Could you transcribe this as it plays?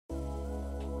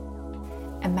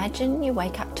Imagine you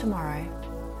wake up tomorrow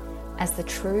as the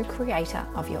true creator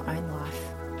of your own life.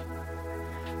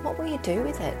 What will you do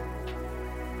with it?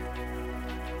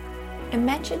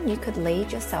 Imagine you could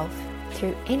lead yourself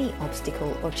through any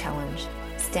obstacle or challenge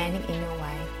standing in your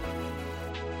way.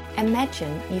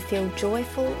 Imagine you feel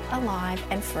joyful, alive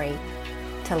and free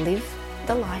to live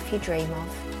the life you dream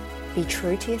of, be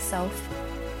true to yourself,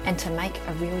 and to make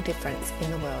a real difference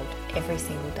in the world every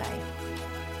single day.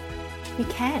 You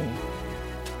can.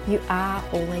 You are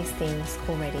all these things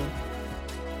already.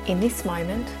 In this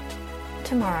moment,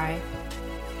 tomorrow,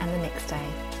 and the next day.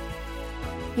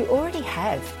 You already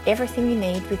have everything you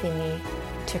need within you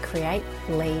to create,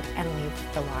 lead, and live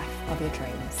the life of your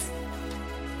dreams.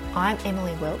 I'm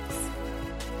Emily Wilkes,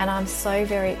 and I'm so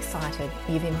very excited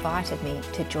you've invited me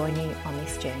to join you on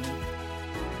this journey.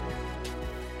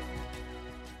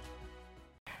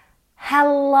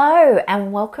 Hello,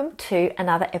 and welcome to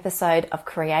another episode of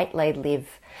Create, Lead, Live.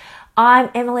 I'm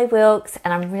Emily Wilkes,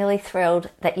 and I'm really thrilled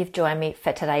that you've joined me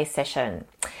for today's session.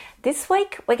 This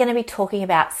week, we're going to be talking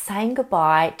about saying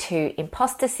goodbye to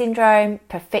imposter syndrome,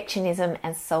 perfectionism,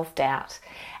 and self-doubt.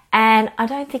 And I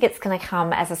don't think it's going to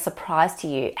come as a surprise to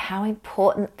you how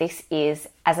important this is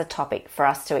as a topic for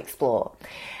us to explore.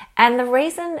 And the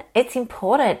reason it's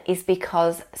important is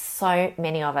because so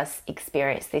many of us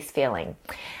experience this feeling.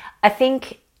 I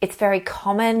think it's very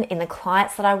common in the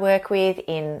clients that I work with,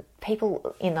 in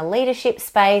people in the leadership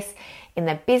space, in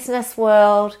the business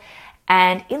world,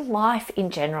 and in life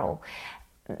in general.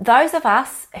 Those of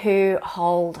us who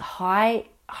hold high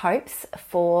hopes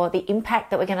for the impact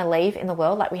that we're going to leave in the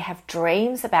world, like we have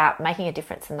dreams about making a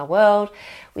difference in the world,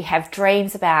 we have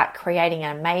dreams about creating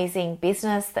an amazing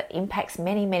business that impacts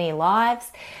many, many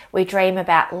lives, we dream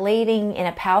about leading in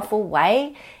a powerful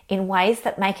way, in ways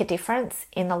that make a difference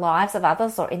in the lives of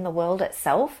others or in the world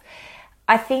itself.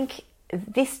 I think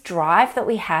this drive that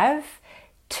we have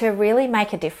to really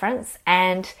make a difference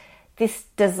and this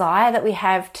desire that we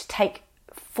have to take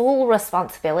full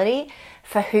responsibility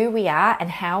for who we are and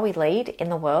how we lead in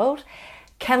the world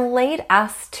can lead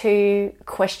us to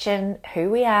question who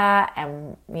we are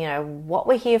and what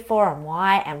we're here for and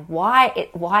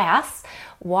why us.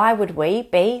 Why would we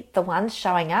be the ones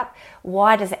showing up?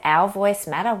 Why does our voice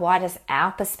matter? Why does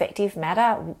our perspective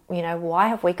matter? Why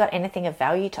have we got anything of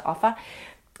value to offer?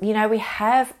 We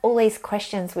have all these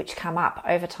questions which come up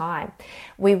over time.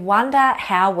 We wonder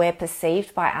how we're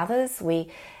perceived by others. We,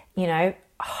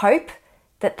 hope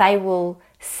that they will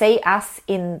see us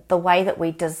in the way that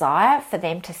we desire for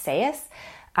them to see us.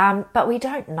 But we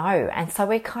don't know. And so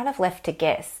we're kind of left to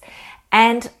guess.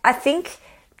 And I think,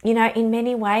 in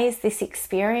many ways, this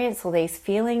experience or these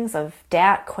feelings of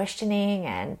doubt, questioning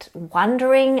and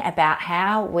wondering about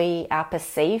how we are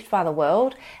perceived by the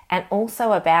world, and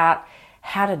also about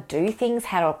how to do things,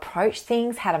 how to approach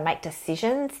things, how to make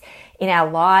decisions in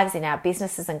our lives, in our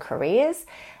businesses and careers,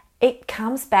 it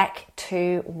comes back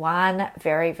to one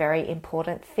very, very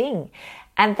important thing.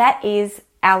 And that is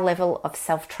our level of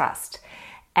self-trust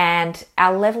and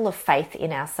our level of faith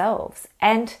in ourselves.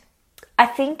 And I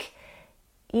think,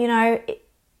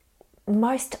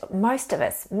 most of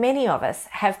us, many of us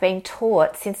have been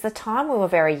taught since the time we were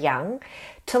very young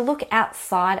to look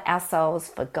outside ourselves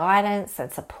for guidance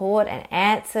and support and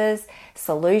answers,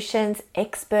 solutions,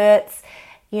 experts.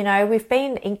 We've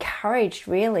been encouraged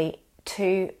really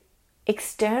to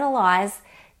externalize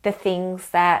the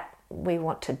things that we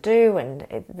want to do and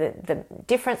the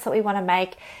difference that we want to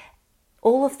make.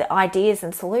 All of the ideas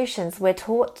and solutions we're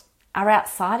taught are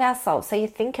outside ourselves. So you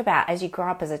think about, as you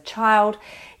grow up as a child,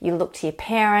 you look to your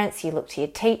parents, you look to your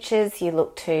teachers, you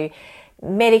look to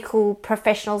medical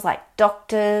professionals like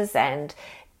doctors and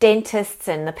dentists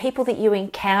and the people that you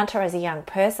encounter as a young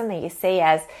person that you see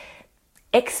as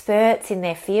experts in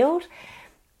their field.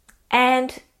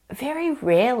 And very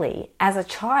rarely as a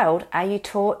child are you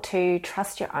taught to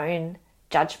trust your own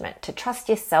judgment, to trust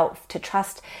yourself, to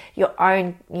trust your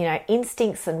own,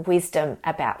 instincts and wisdom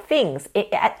about things.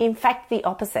 In fact, the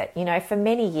opposite. For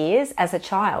many years as a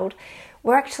child,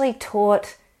 we're actually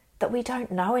taught that we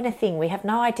don't know anything. We have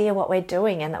no idea what we're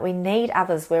doing and that we need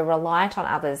others. We're reliant on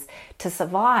others to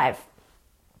survive.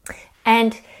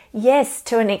 And yes,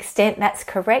 to an extent, that's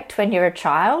correct when you're a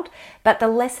child, but the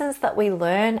lessons that we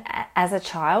learn as a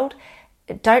child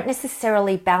don't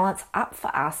necessarily balance up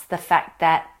for us the fact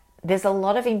that there's a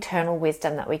lot of internal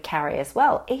wisdom that we carry as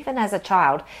well, even as a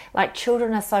child. Like,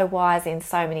 children are so wise in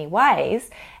so many ways,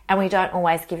 and we don't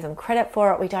always give them credit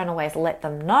for it. We don't always let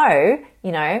them know,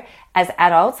 as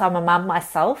adults, I'm a mum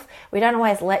myself, we don't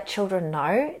always let children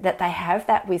know that they have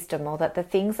that wisdom or that the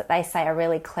things that they say are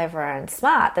really clever and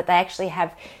smart, that they actually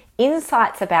have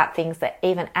insights about things that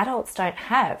even adults don't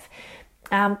have.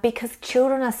 Because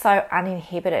children are so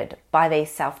uninhibited by these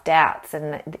self-doubts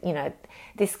and,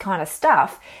 this kind of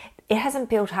stuff. It hasn't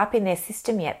built up in their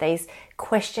system yet, these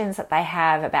questions that they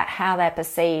have about how they're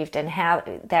perceived and how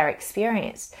they're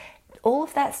experienced. All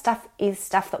of that stuff is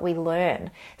stuff that we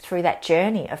learn through that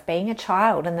journey of being a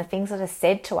child and the things that are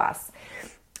said to us.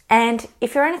 And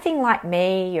if you're anything like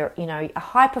me, you're, a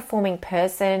high-performing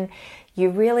person, you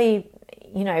really,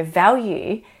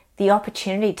 value the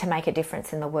opportunity to make a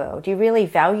difference in the world. You really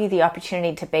value the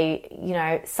opportunity to be,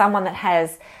 someone that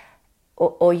has,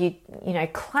 or you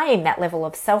claim that level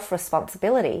of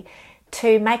self-responsibility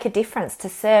to make a difference, to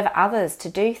serve others, to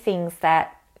do things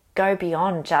that go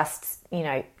beyond just,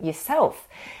 yourself.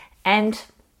 And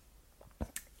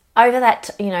over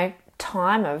that,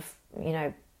 time of,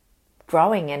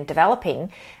 growing and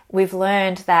developing, we've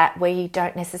learned that we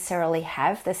don't necessarily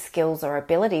have the skills or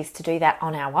abilities to do that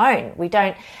on our own. We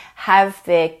don't have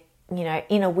the,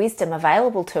 inner wisdom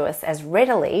available to us as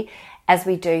readily as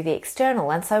we do the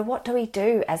external. And so what do we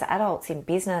do as adults in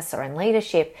business or in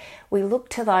leadership? We look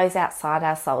to those outside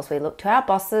ourselves. We look to our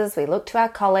bosses, we look to our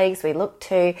colleagues, we look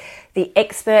to the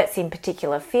experts in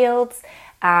particular fields,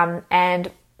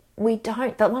 and we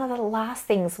don't, one of the last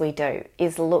things we do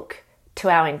is look to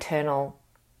our internal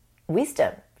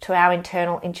wisdom, to our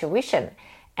internal intuition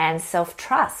and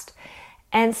self-trust.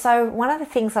 And so one of the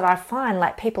things that I find,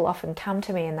 like, people often come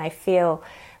to me and they feel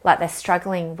like they're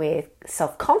struggling with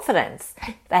self-confidence.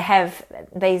 They have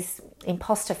these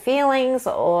imposter feelings,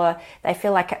 or they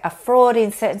feel like a fraud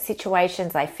in certain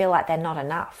situations. They feel like they're not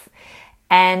enough.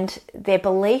 And their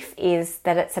belief is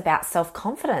that it's about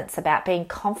self-confidence, about being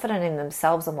confident in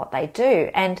themselves and what they do.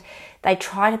 And they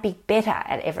try to be better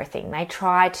at everything. They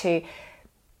try to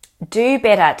do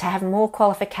better, to have more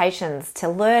qualifications, to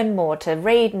learn more, to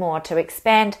read more, to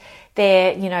expand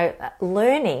their,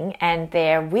 learning and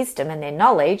their wisdom and their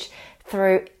knowledge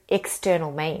through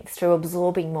external means, through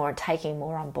absorbing more and taking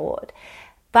more on board.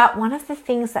 But one of the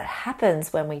things that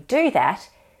happens when we do that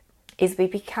is we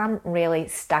become really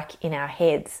stuck in our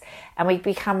heads, and we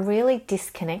become really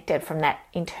disconnected from that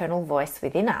internal voice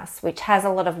within us, which has a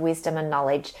lot of wisdom and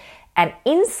knowledge and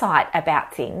insight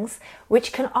about things,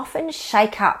 which can often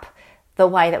shake up the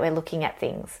way that we're looking at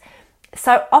things.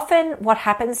 So often what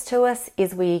happens to us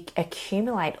is we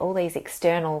accumulate all these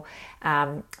external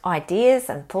ideas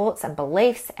and thoughts and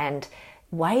beliefs and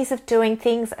ways of doing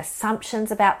things,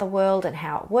 assumptions about the world and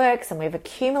how it works, and we've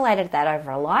accumulated that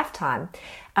over a lifetime.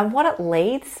 And what it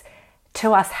leads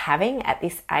to us having at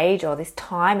this age or this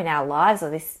time in our lives, or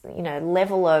this,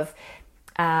 level of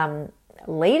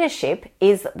leadership,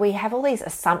 is that we have all these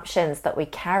assumptions that we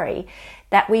carry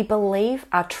that we believe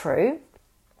are true,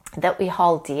 that we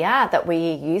hold dear, that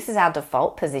we use as our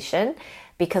default position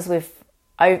because we've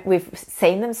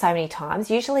seen them so many times,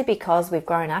 usually because we've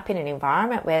grown up in an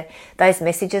environment where those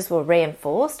messages were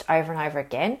reinforced over and over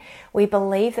again. We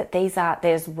believe that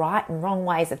there's right and wrong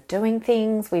ways of doing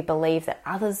things. We believe that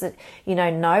others,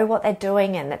 know what they're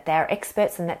doing and that they're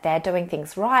experts and that they're doing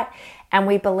things right. And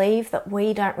we believe that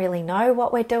we don't really know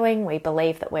what we're doing. We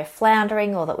believe that we're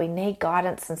floundering, or that we need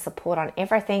guidance and support on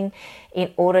everything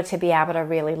in order to be able to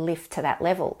really lift to that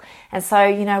level. And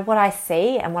so, what I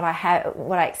see and what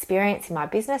I experience in my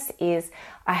business is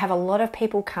I have a lot of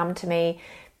people come to me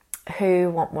who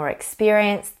want more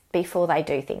experience before they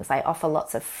do things. They offer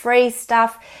lots of free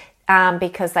stuff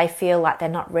because they feel like they're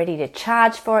not ready to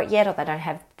charge for it yet, or they don't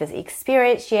have the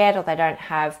experience yet, or they don't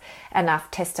have enough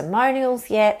testimonials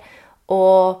yet,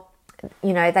 or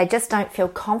they just don't feel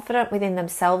confident within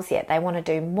themselves yet. They want to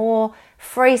do more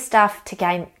free stuff to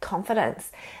gain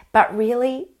confidence. But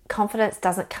really, confidence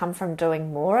doesn't come from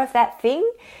doing more of that thing.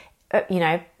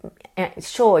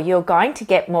 Sure, you're going to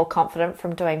get more confident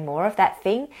from doing more of that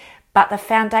thing, but the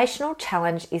foundational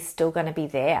challenge is still going to be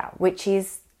there, which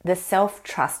is the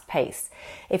self-trust piece.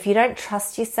 If you don't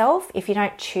trust yourself, if you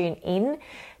don't tune in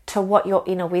to what your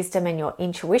inner wisdom and your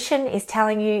intuition is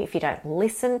telling you, if you don't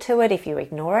listen to it, if you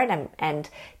ignore it and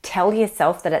tell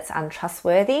yourself that it's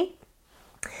untrustworthy,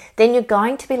 then you're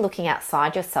going to be looking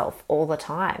outside yourself all the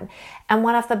time. And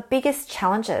one of the biggest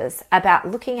challenges about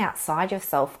looking outside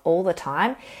yourself all the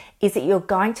time is that you're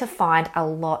going to find a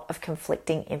lot of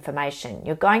conflicting information.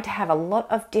 You're going to have a lot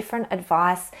of different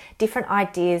advice, different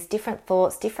ideas, different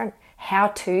thoughts, different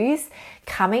how-tos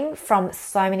coming from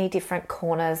so many different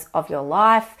corners of your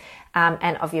life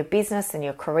and of your business and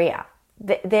your career.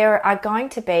 There are going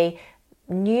to be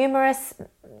numerous,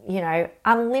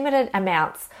 unlimited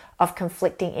amounts of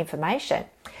conflicting information.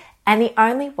 And the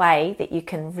only way that you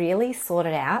can really sort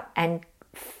it out and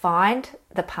find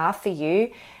the path for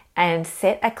you and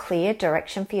set a clear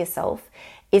direction for yourself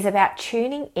is about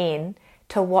tuning in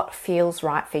to what feels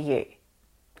right for you.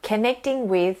 Connecting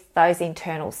with those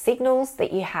internal signals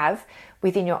that you have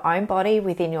within your own body,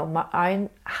 within your own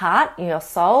heart, in your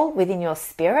soul, within your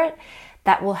spirit,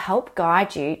 that will help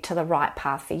guide you to the right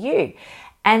path for you.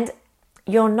 And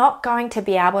you're not going to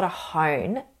be able to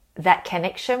hone that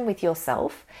connection with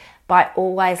yourself by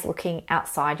always looking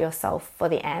outside yourself for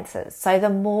the answers. So the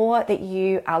more that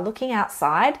you are looking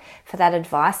outside for that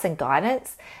advice and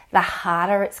guidance, the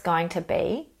harder it's going to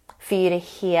be for you to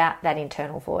hear that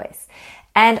internal voice.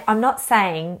 And I'm not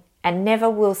saying, and never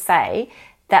will say,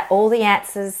 that all the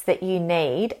answers that you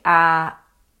need are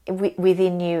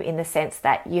within you, in the sense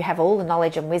that you have all the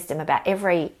knowledge and wisdom about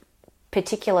every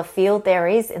particular field there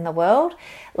is in the world.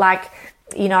 Like,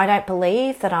 I don't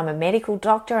believe that I'm a medical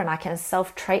doctor and I can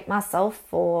self-treat myself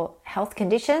for health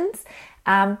conditions.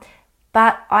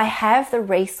 But I have the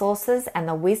resources and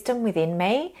the wisdom within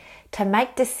me to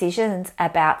make decisions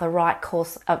about the right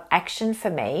course of action for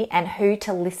me and who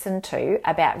to listen to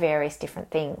about various different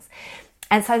things.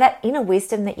 And so that inner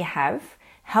wisdom that you have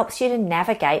helps you to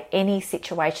navigate any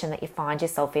situation that you find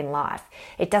yourself in life.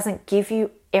 It doesn't give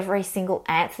you every single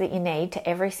answer that you need to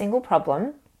every single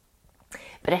problem,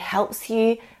 but it helps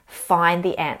you find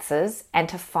the answers and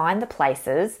to find the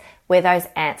places where those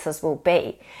answers will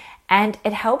be. And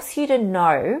it helps you to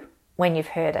know when you've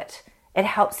heard it. It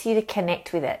helps you to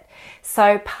connect with it.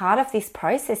 So part of this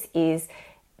process is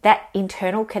that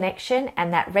internal connection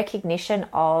and that recognition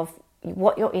of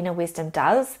what your inner wisdom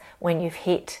does when you've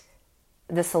hit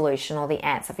the solution or the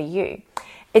answer for you.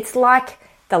 It's like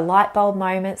the light bulb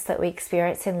moments that we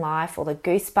experience in life, or the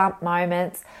goosebump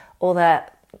moments, or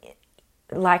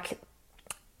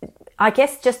I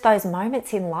guess just those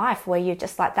moments in life where you're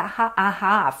just like the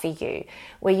aha for you,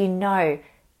 where you know,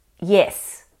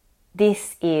 yes,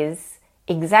 this is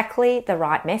exactly the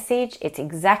right message, it's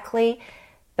exactly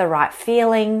the right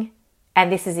feeling,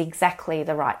 and this is exactly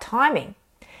the right timing.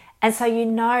 And so you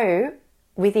know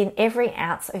within every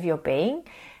ounce of your being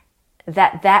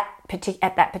that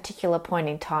at that particular point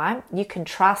in time, you can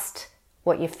trust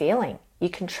what you're feeling. You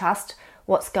can trust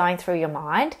what's going through your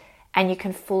mind, and you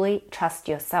can fully trust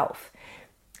yourself.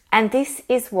 And this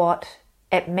is what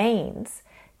it means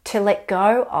to let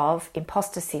go of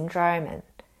imposter syndrome and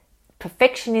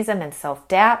perfectionism and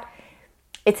self-doubt.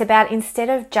 It's about, instead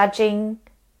of judging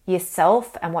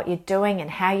yourself and what you're doing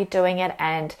and how you're doing it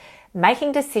and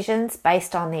making decisions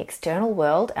based on the external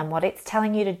world and what it's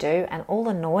telling you to do and all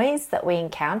the noise that we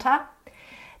encounter,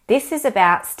 this is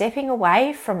about stepping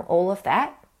away from all of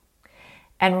that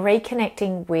and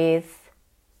reconnecting with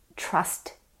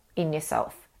trust in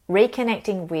yourself,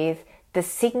 reconnecting with the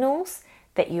signals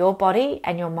that your body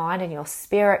and your mind and your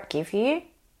spirit give you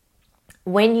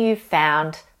when you've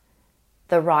found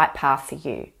the right path for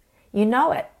you. You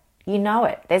know it. You know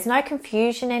it. There's no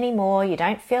confusion anymore. You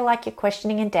don't feel like you're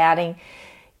questioning and doubting.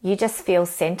 You just feel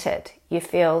centered. You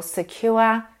feel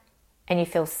secure and you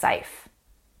feel safe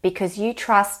because you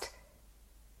trust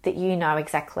that you know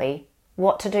exactly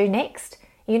what to do next.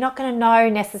 You're not going to know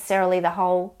necessarily the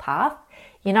whole path.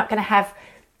 You're not going to have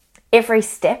every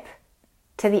step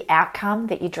to the outcome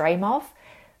that you dream of,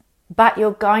 but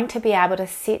you're going to be able to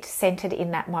sit centered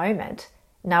in that moment,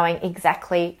 knowing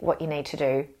exactly what you need to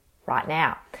do right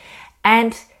now.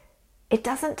 And it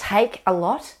doesn't take a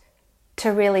lot to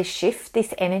really shift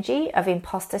this energy of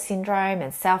imposter syndrome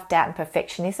and self-doubt and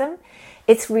perfectionism.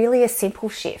 It's really a simple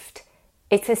shift.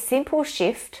 It's a simple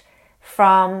shift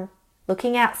from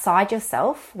looking outside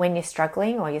yourself when you're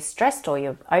struggling or you're stressed or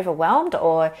you're overwhelmed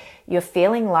or you're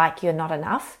feeling like you're not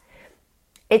enough.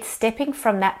 It's stepping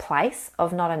from that place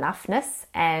of not enoughness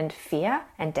and fear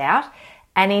and doubt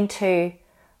and into,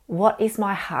 what is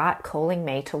my heart calling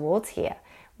me towards here?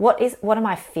 What am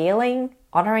I feeling?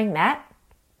 Honoring that.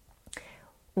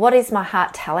 What is my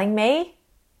heart telling me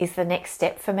is the next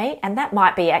step for me? And that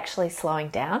might be actually slowing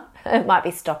down. It might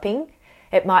be stopping.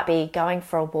 It might be going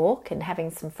for a walk and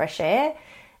having some fresh air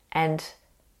and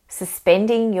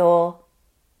suspending your,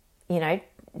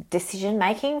 decision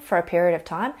making for a period of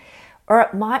time. Or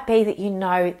it might be that you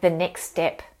know the next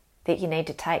step that you need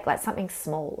to take, like something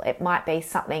small. It might be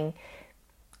something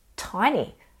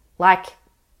tiny, like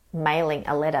mailing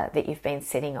a letter that you've been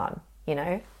sitting on.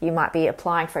 You might be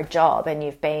applying for a job and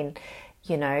you've been,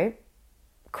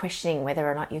 questioning whether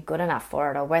or not you're good enough for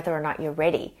it or whether or not you're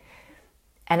ready.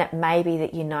 And it may be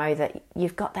that you know that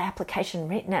you've got the application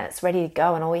written and it's ready to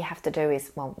go and all you have to do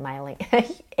is,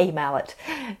 email it,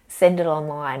 send it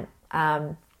online.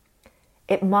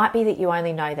 It might be that you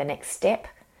only know the next step.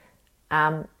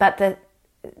 But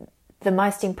the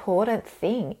most important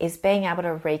thing is being able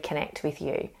to reconnect with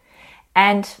you.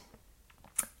 And,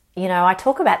 you know, I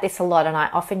talk about this a lot, and I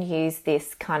often use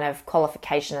this kind of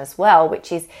qualification as well,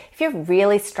 which is if you're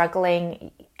really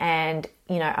struggling and,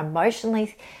 you know,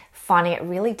 emotionally finding it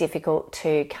really difficult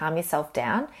to calm yourself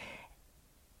down,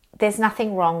 there's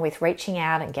nothing wrong with reaching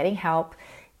out and getting help,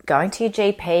 going to your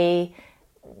GP,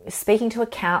 speaking to a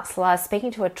counsellor,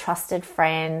 speaking to a trusted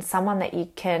friend, someone that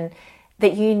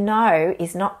you know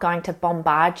is not going to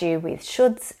bombard you with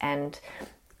shoulds and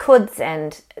coulds,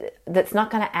 and that's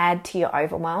not going to add to your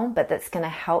overwhelm, but that's going to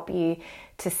help you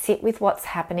to sit with what's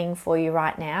happening for you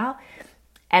right now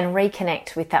and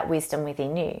reconnect with that wisdom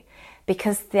within you.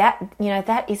 Because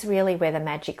that is really where the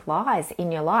magic lies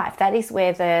in your life. That is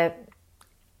where the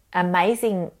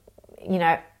amazing,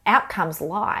 outcomes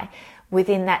lie,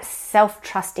 within that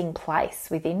self-trusting place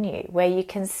within you, where you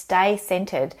can stay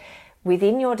centered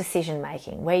within your decision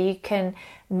making, where you can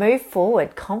move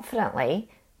forward confidently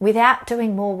without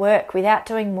doing more work, without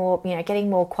doing more, getting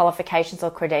more qualifications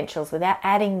or credentials, without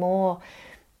adding more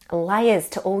layers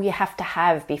to all you have to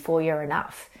have before you're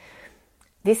enough.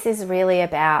 This is really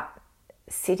about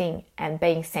sitting and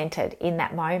being centered in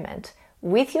that moment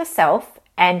with yourself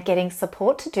and getting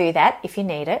support to do that if you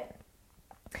need it.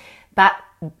 But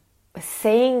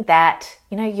seeing that,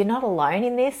 you're not alone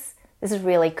in this. This is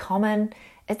really common.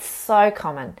 It's so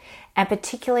common. And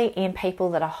particularly in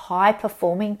people that are high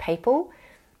performing people,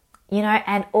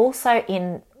 and also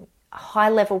in high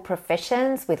level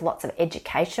professions with lots of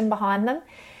education behind them.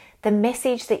 The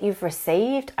message that you've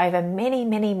received over many,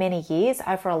 many, many years,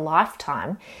 over a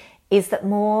lifetime, is that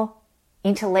more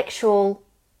intellectual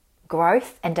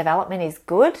growth and development is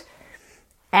good,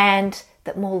 and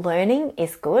that more learning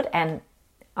is good. And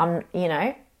I'm,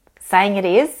 saying it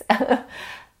is.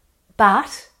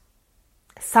 But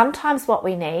sometimes what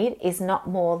we need is not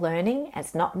more learning,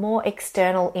 it's not more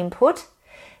external input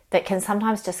that can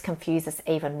sometimes just confuse us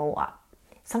even more.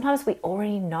 Sometimes we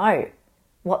already know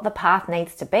what the path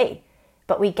needs to be,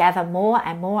 but we gather more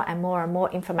and more and more and more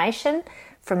information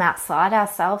from outside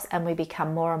ourselves, and we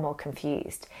become more and more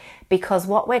confused, because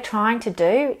what we're trying to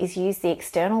do is use the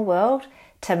external world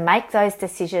to make those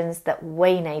decisions that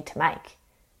we need to make,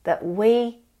 that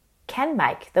we can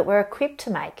make, that we're equipped to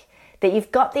make, that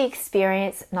you've got the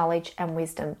experience, knowledge and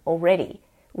wisdom already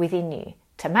within you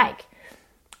to make,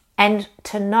 and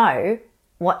to know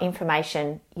what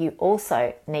information you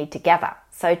also need to gather.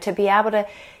 So to be able to,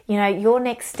 your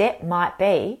next step might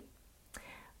be,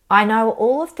 I know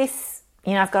all of this,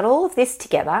 I've got all of this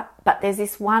together, but there's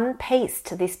this one piece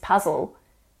to this puzzle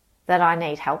that I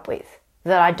need help with,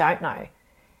 that I don't know.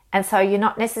 And so you're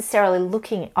not necessarily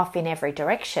looking off in every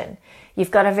direction.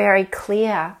 You've got a very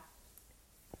clear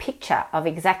picture of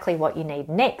exactly what you need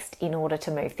next in order to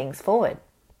move things forward.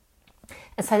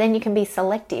 And so then you can be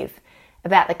selective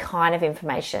about the kind of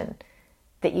information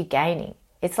that you're gaining.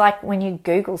 It's like when you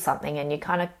Google something and you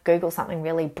kind of Google something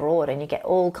really broad and you get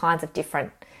all kinds of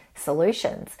different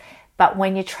solutions. But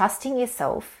when you're trusting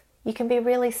yourself, you can be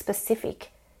really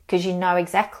specific because you know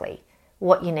exactly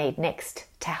what you need next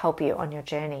to help you on your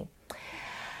journey.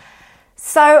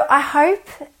 So I hope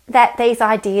that these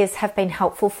ideas have been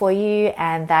helpful for you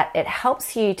and that it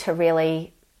helps you to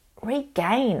really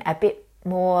regain a bit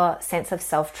more sense of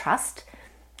self-trust,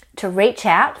 to reach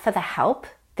out for the help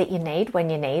that you need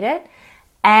when you need it,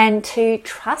 and to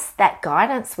trust that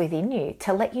guidance within you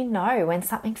to let you know when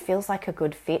something feels like a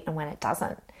good fit and when it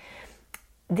doesn't.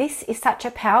 This is such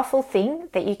a powerful thing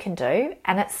that you can do,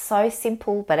 and it's so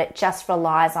simple, but it just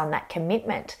relies on that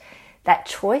commitment, that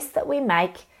choice that we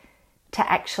make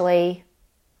to actually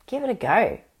give it a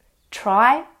go.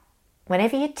 Try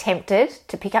whenever you're tempted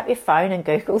to pick up your phone and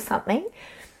Google something,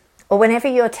 or whenever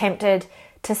you're tempted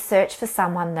to search for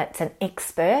someone that's an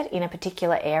expert in a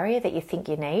particular area that you think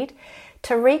you need,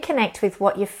 to reconnect with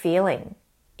what you're feeling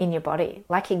in your body,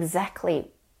 like exactly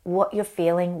what you're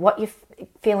feeling, what you're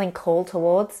feeling called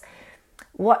towards,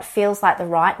 what feels like the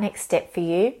right next step for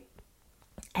you,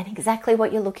 and exactly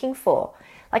what you're looking for.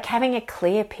 Like having a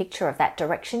clear picture of that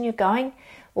direction you're going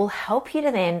will help you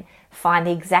to then find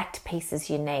the exact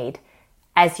pieces you need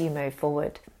as you move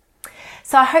forward.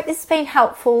 So I hope this has been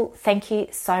helpful. Thank you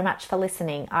so much for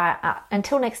listening.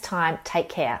 Until next time, take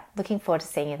care. Looking forward to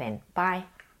seeing you then. Bye.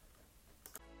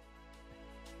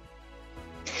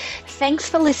 Thanks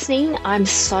for listening. I'm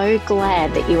so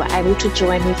glad that you were able to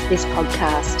join me for this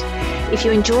podcast. If you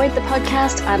enjoyed the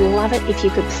podcast, I'd love it if you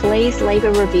could please leave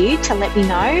a review to let me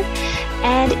know.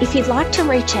 And if you'd like to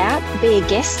reach out, be a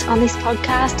guest on this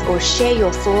podcast, or share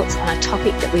your thoughts on a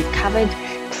topic that we've covered,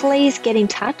 please get in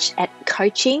touch at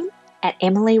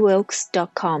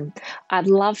coaching@emilywilkes.com. I'd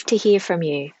love to hear from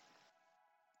you.